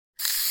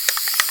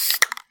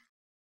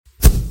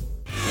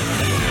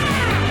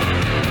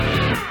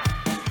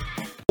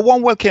A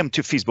warm welcome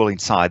to Fistball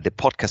Inside, the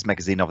podcast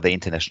magazine of the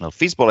International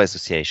Fistball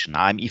Association.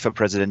 I'm IFA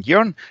President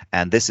Jörn,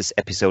 and this is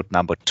episode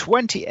number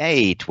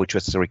 28, which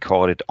was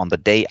recorded on the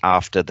day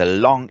after the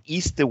long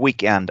Easter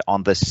weekend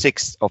on the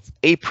 6th of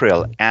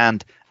April.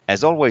 And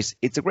as always,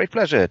 it's a great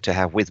pleasure to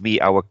have with me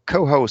our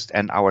co-host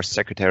and our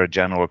Secretary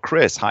General,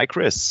 Chris. Hi,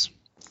 Chris.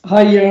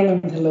 Hi,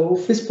 Jörn, and hello,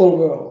 Fistball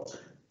World.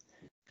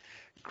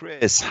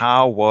 Chris,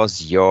 how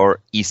was your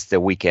Easter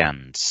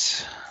weekend?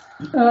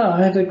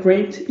 I had a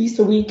great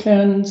Easter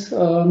weekend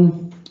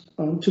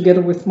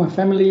together with my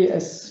family,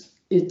 as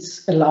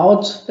it's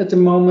allowed at the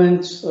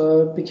moment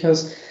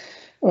because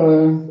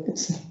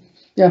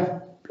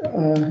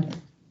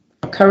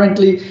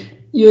currently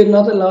you're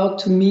not allowed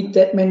to meet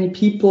that many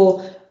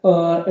people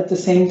at the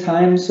same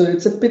time. So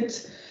it's a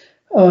bit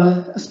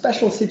a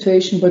special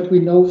situation, but we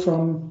know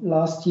from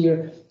last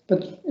year.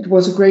 But it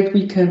was a great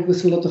weekend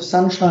with a lot of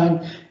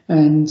sunshine,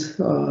 and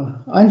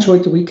I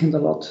enjoyed the weekend a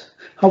lot.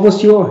 How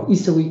was your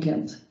Easter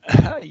weekend?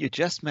 You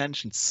just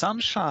mentioned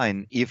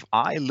sunshine. If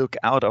I look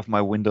out of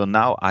my window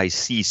now, I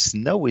see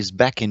snow is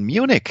back in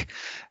Munich.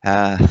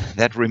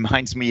 That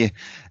reminds me,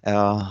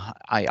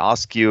 I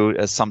asked you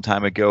some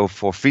time ago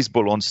for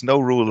Fistball on snow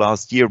rule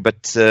last year,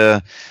 but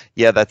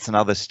yeah, that's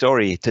another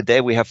story.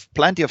 Today we have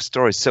plenty of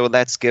stories, so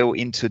let's go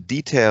into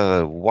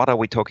detail. What are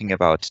we talking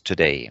about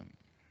today?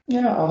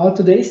 Yeah, our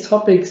today's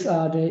topics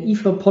are the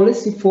IFA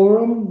Policy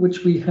Forum,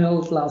 which we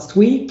held last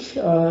week,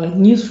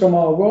 news from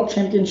our World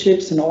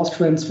Championships in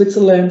Austria and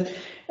Switzerland,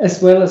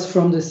 as well as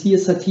from the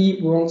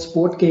CSIT World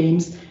Sport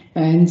Games,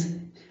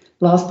 and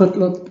last but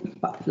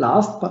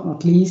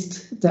not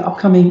least, the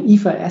upcoming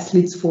IFA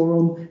Athletes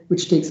Forum,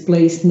 which takes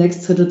place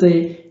next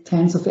Saturday,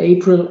 10th of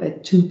April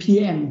at 2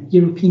 p.m.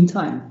 European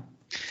time.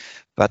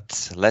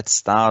 But let's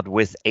start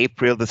with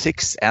April the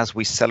 6th, as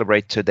we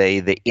celebrate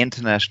today the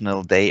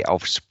International Day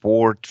of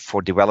Sport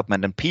for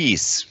Development and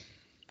Peace.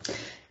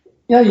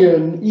 Yeah,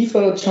 Jörn,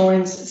 IFA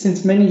joins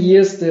since many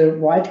years the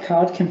White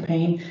Card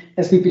campaign,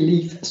 as we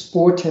believe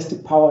sport has the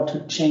power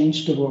to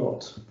change the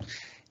world.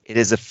 It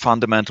is a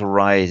fundamental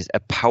right, a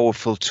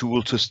powerful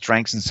tool to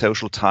strengthen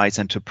social ties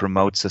and to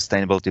promote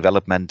sustainable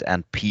development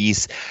and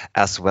peace,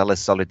 as well as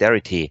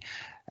solidarity.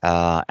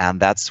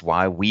 And that's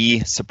why we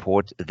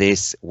support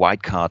this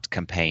White Card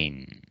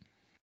campaign.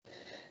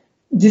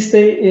 This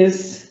day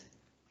is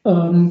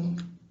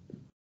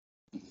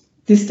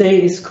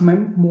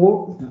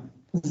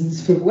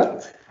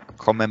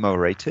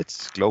commemorated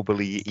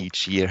globally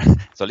each year.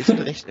 Soll ich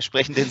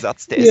sprechen den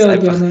Satz? Der ist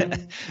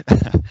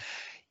einfach.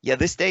 Yeah,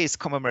 this day is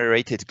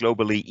commemorated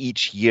globally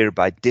each year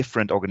by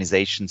different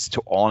organizations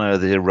to honor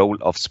the role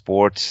of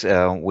sport,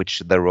 which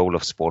the role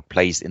of sport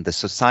plays in the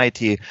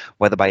society,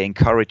 whether by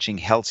encouraging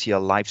healthier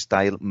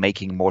lifestyle,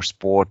 making more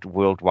sport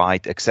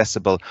worldwide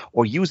accessible,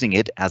 or using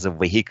it as a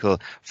vehicle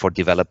for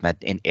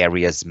development in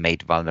areas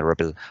made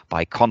vulnerable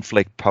by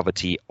conflict,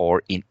 poverty,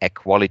 or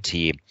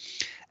inequality.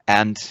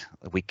 And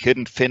we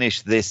couldn't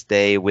finish this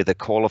day with a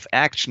call of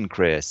action,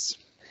 Chris.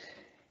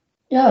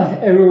 Yeah,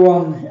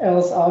 everyone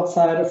else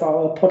outside of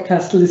our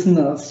podcast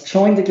listeners,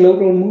 join the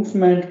global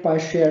movement by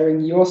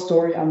sharing your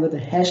story under the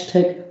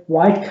hashtag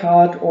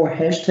 #WhiteCard or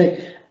hashtag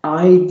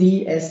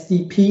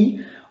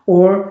 #IDSDP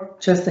or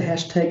just the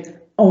hashtag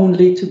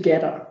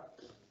 #OnlyTogether.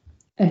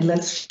 And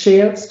let's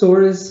share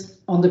stories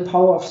on the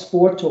power of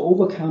sport to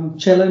overcome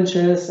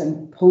challenges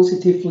and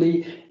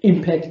positively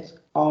impact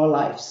our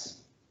lives.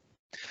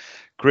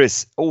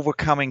 Chris,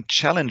 overcoming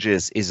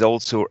challenges is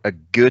also a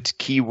good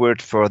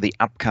keyword for the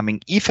upcoming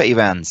IFA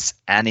events.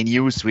 Any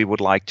news we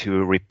would like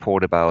to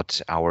report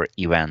about our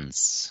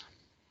events?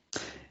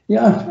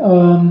 Yeah,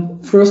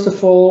 first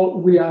of all,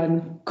 we are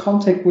in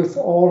contact with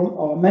all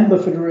our member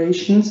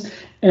federations,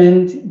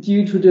 and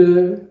due to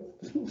the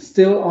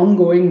still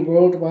ongoing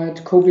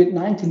worldwide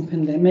COVID-19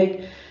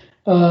 pandemic,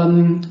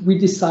 we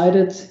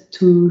decided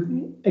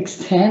to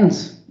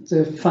extend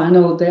the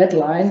final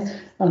deadline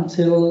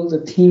until the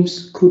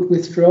teams could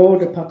withdraw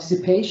the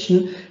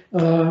participation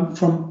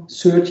from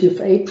 30th of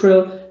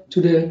April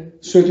to the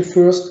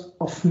 31st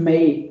of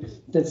May.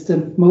 That's the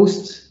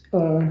most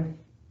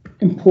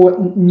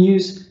important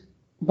news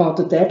about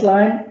the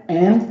deadline,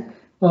 and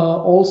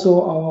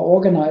also our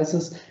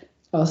organizers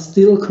are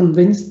still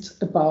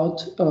convinced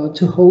about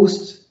to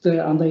host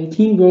the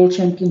Under-18 World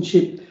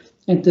Championship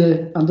and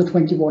the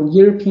Under-21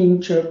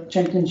 European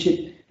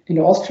Championship in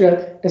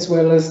Austria, as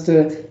well as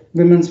the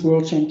Women's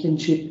World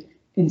Championship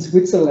in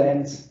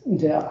Switzerland in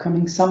the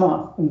upcoming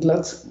summer. And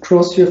let's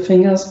cross your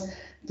fingers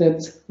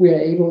that we are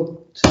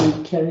able to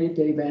carry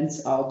the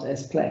events out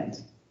as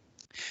planned.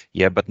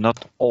 Yeah, but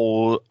not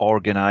all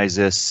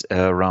organizers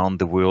around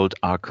the world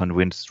are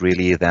convinced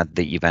really that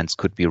the events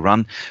could be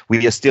run.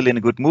 We are still in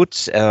a good mood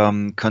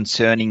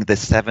concerning the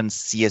 7th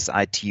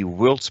CSIT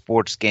World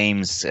Sport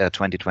Games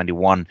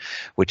 2021,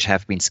 which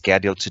have been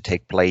scheduled to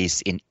take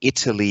place in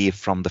Italy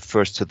from the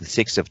 1st to the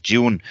 6th of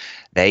June.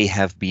 They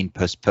have been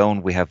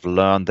postponed. We have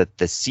learned that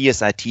the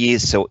CSIT,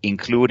 so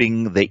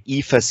including the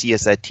IFA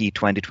CSIT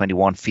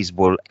 2021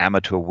 Fistball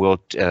Amateur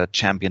World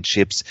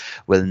Championships,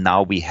 will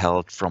now be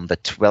held from the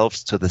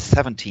 12th to the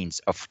 17th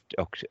of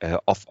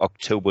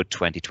October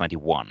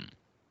 2021.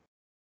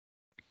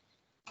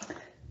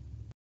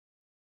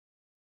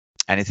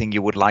 Anything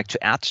you would like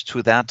to add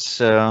to that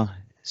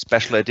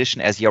special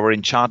edition as you're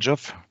in charge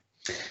of?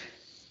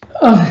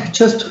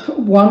 Just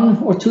one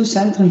or two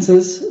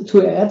sentences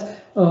to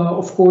add.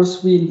 Of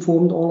course, we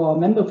informed all our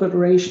member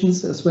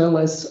federations as well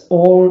as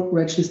all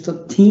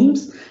registered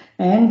teams,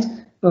 and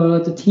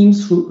the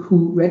teams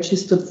who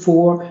registered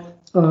for,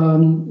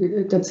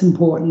 that's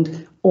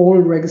important, all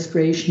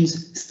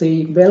registrations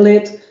stay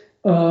valid,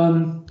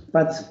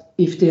 but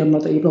if they are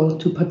not able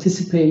to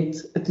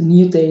participate at the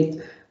new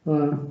date,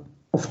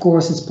 of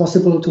course, it's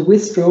possible to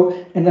withdraw,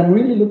 and I'm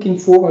really looking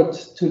forward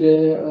to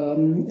the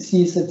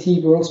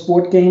CSIT World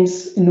Sport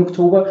Games in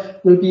October.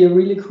 Will be a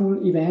really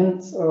cool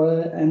event,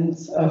 and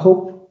I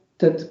hope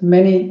that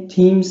many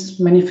teams,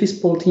 many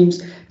Fistball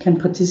teams can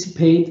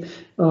participate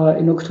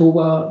in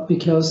October,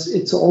 because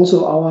it's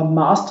also our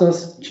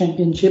Masters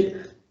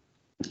Championship,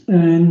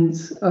 and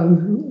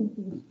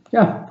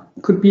yeah,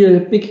 could be a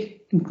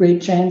big and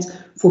great chance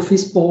for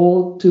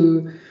Fistball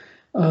to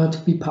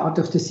be part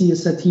of the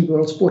CSIT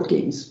World Sport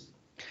Games.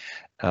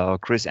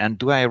 Chris, and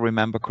do I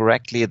remember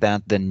correctly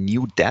that the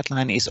new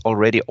deadline is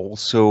already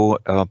also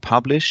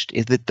published?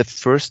 Is it the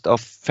 1st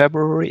of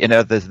February? The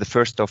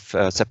 1st of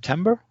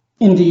September?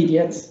 Indeed,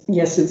 yes.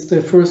 Yes, it's the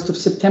 1st of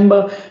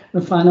September,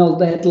 the final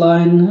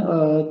deadline.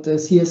 The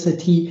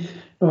CSIT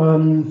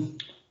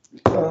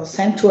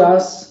sent to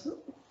us.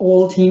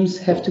 All teams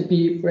have to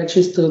be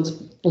registered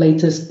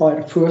latest by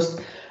the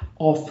 1st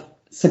of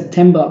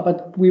September,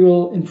 but we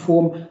will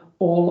inform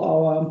all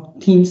our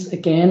teams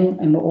again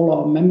and all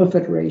our member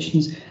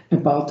federations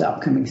about the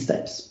upcoming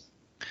steps.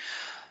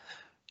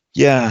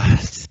 Yeah,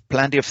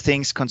 plenty of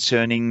things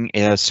concerning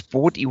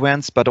sport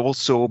events, but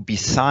also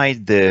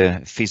beside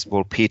the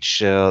Fistball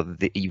pitch,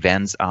 the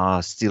events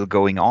are still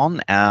going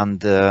on.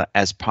 And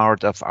as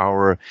part of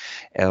our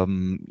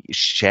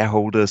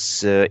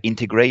shareholders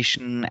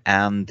integration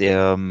and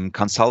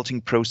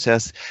consulting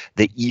process,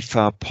 the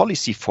IFA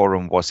Policy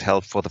Forum was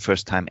held for the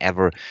first time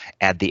ever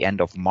at the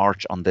end of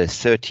March on the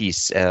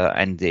 30th.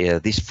 And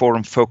this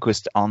forum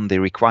focused on the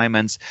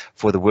requirements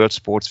for the World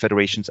Sports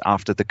Federations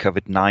after the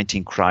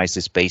COVID-19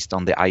 crisis, based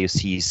on the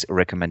IOC's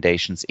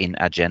recommendations in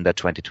Agenda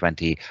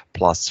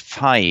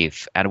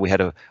 2020+5. And we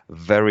had a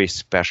very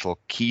special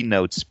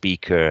keynote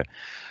speaker,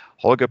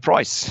 Holger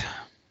Preuss.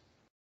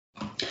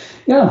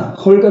 Yeah,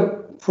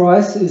 Holger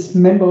Preuss is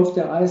member of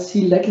the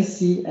IOC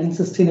Legacy and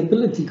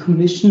Sustainability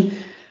Commission,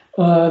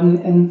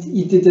 and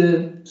he did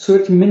a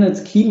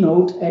 30-minute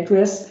keynote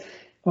address.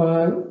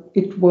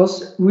 It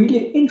was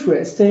really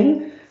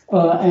interesting,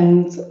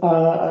 and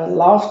I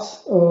loved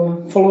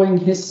following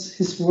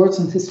his words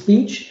and his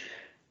speech.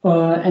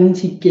 And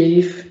he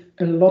gave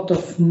a lot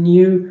of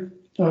new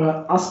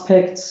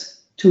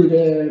aspects to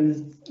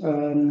the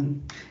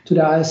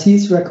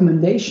IOC's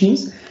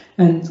recommendations.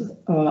 And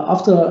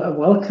after a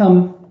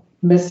welcome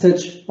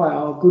message by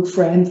our good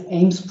friend,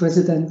 AIMS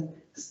President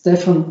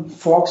Stefan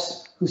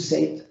Fox, who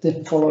said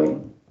the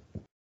following.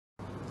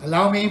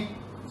 Allow me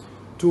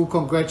to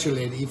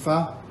congratulate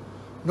IFA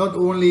not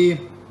only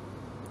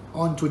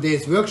on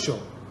today's workshop,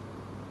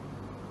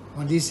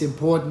 on this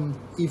important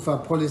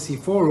IFA Policy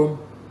Forum,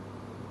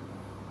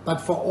 but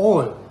for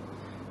all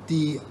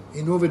the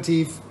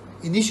innovative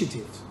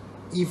initiatives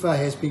IFA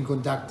has been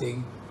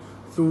conducting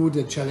through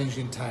the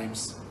challenging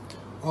times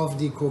of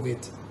the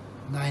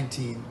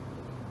COVID-19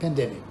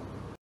 pandemic.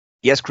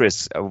 Yes,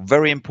 Chris, a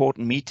very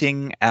important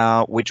meeting,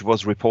 which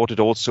was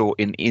reported also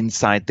in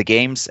Inside the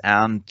Games.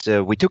 And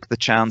we took the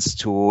chance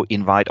to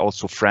invite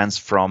also friends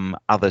from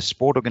other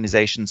sport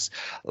organizations,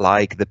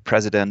 like the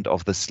president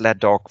of the Sled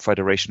Dog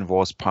Federation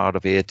was part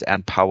of it,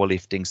 and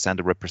Powerlifting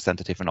Center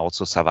representative, and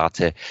also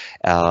Savate.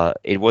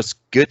 It was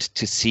good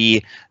to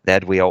see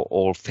that we are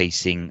all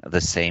facing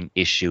the same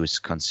issues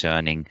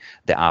concerning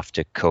the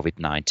after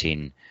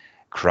COVID-19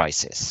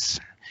 crisis.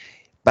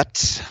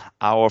 But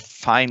our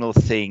final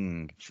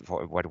thing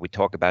for what we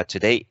talk about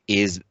today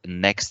is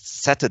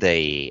next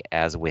Saturday,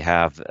 as we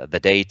have the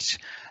date,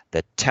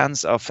 the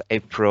 10th of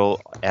April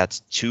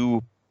at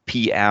 2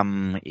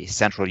 p.m.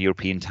 Central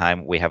European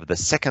Time. We have the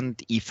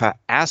second IFA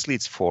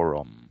Athletes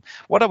Forum.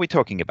 What are we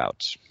talking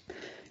about?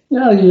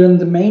 Yeah,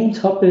 the main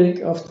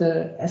topic of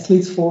the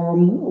Athletes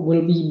Forum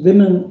will be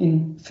women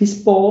in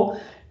Fistball.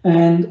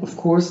 And of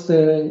course,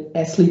 the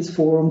Athletes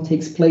Forum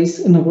takes place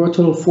in a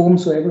virtual form,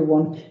 so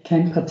everyone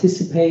can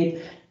participate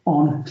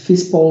on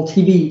Fistball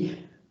TV.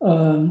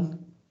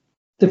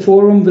 The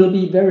forum will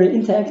be very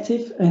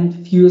interactive, and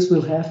viewers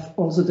will have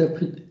also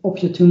the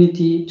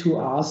opportunity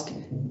to ask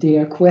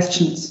their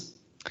questions.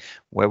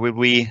 Where will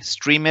we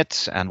stream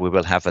it? And we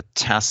will have a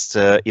test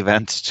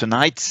event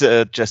tonight,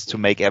 just to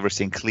make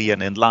everything clear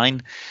and in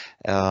line,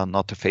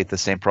 not to face the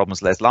same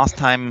problems as last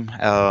time.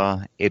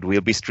 It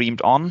will be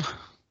streamed on.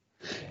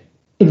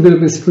 It will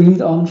be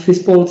streamed on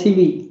Fistball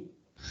TV.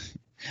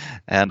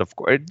 And of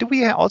course, do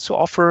we also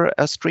offer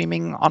a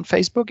streaming on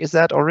Facebook? Is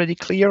that already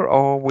clear,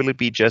 or will it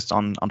be just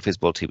on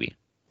Fistball TV?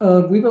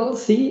 We will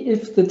see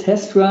if the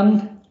test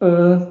run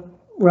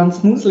run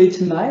smoothly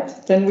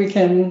tonight, then we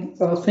can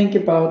think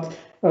about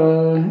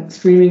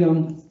streaming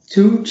on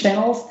 2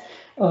 channels.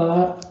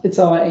 It's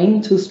our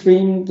aim to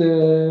stream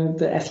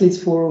the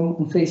Athletes Forum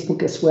on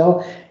Facebook as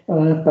well,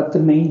 but the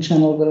main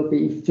channel will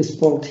be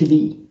Fistball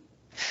TV.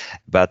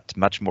 But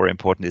much more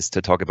important is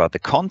to talk about the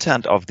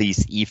content of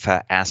these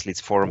IFA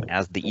Athletes Forum,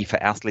 as the IFA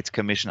Athletes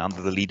Commission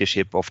under the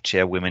leadership of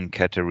Chairwoman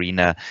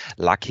Katharina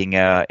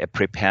Lackinger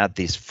prepared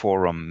this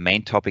forum.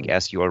 Main topic,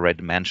 as you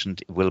already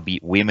mentioned, will be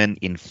women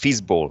in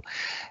Fistball.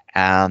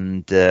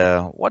 And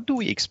what do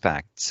we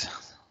expect?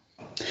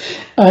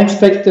 I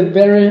expect a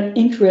very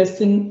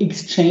interesting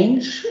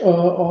exchange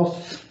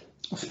of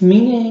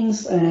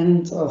meanings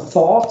and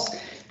thoughts.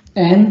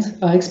 And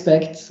I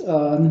expect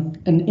an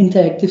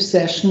interactive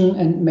session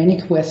and many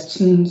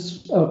questions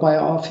by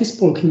our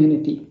Fistball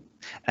community.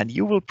 And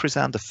you will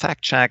present a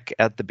fact check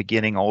at the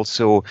beginning,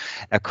 also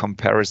a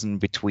comparison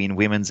between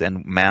women's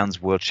and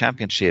men's world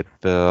championship.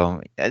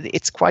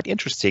 It's quite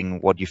interesting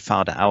what you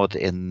found out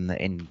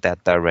in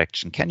that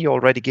direction. Can you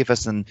already give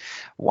us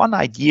one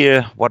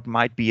idea what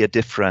might be a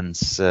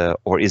difference,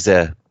 or is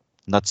there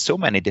not so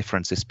many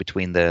differences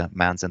between the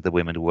men's and the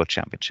women's world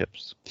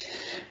championships?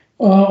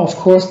 Of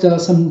course, there are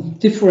some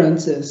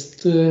differences.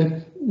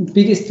 The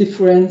biggest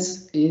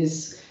difference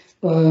is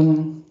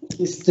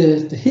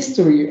the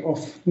history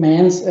of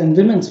men's and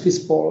women's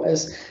Fistball,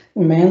 as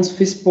men's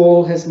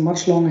Fistball has a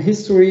much longer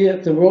history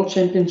at the World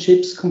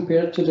Championships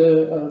compared to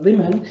the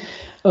women.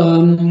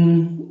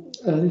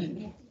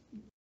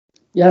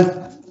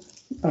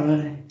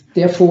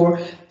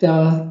 Therefore, there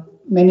are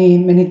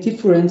many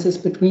differences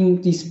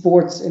between these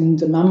sports in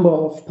the number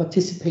of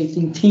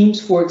participating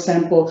teams, for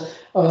example.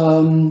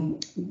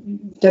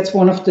 That's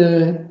one of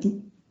the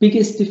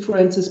biggest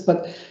differences,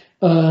 but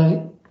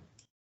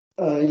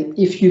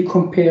if you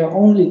compare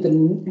only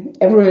the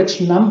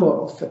average number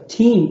of a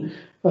team,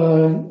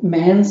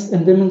 men's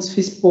and women's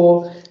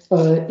Fistball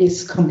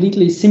is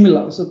completely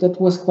similar. So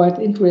that was quite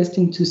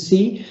interesting to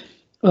see,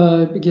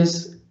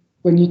 because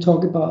when you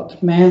talk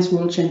about men's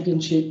world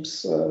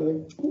championships,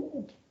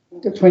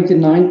 the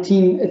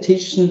 2019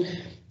 edition,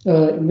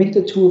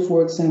 Winter Tour,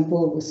 for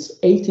example, was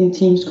 18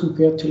 teams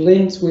compared to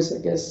Linz with, I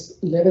guess,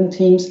 11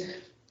 teams.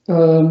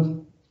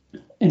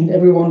 And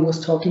everyone was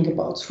talking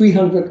about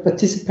 300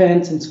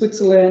 participants in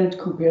Switzerland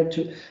compared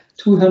to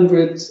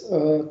 200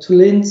 to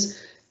Linz.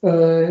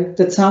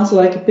 That sounds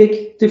like a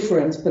big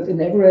difference, but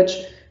in average,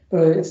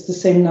 it's the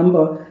same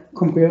number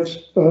compared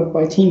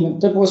by team.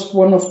 And that was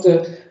one of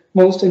the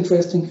most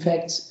interesting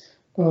facts,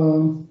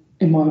 in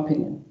my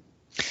opinion.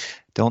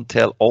 Don't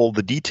tell all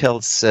the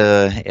details,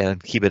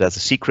 keep it as a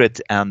secret,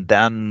 and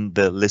then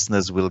the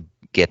listeners will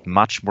get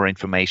much more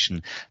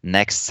information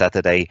next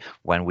Saturday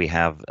when we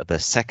have the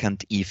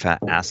second IFA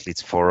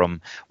Athletes Forum.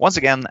 Once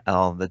again,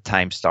 the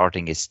time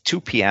starting is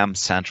 2 p.m.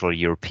 Central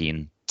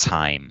European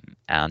Time,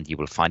 and you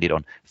will find it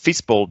on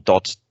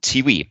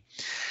fistball.tv.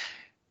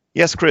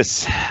 Yes,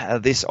 Chris,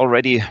 this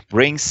already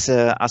brings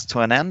us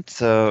to an end.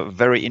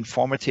 Very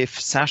informative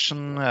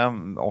session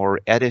or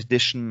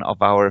edition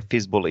of our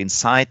Fistball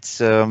Inside.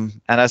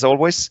 And as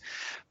always,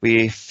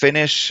 we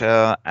finish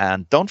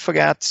and don't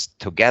forget,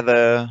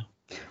 together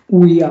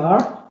we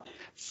are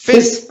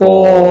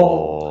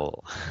Fistball.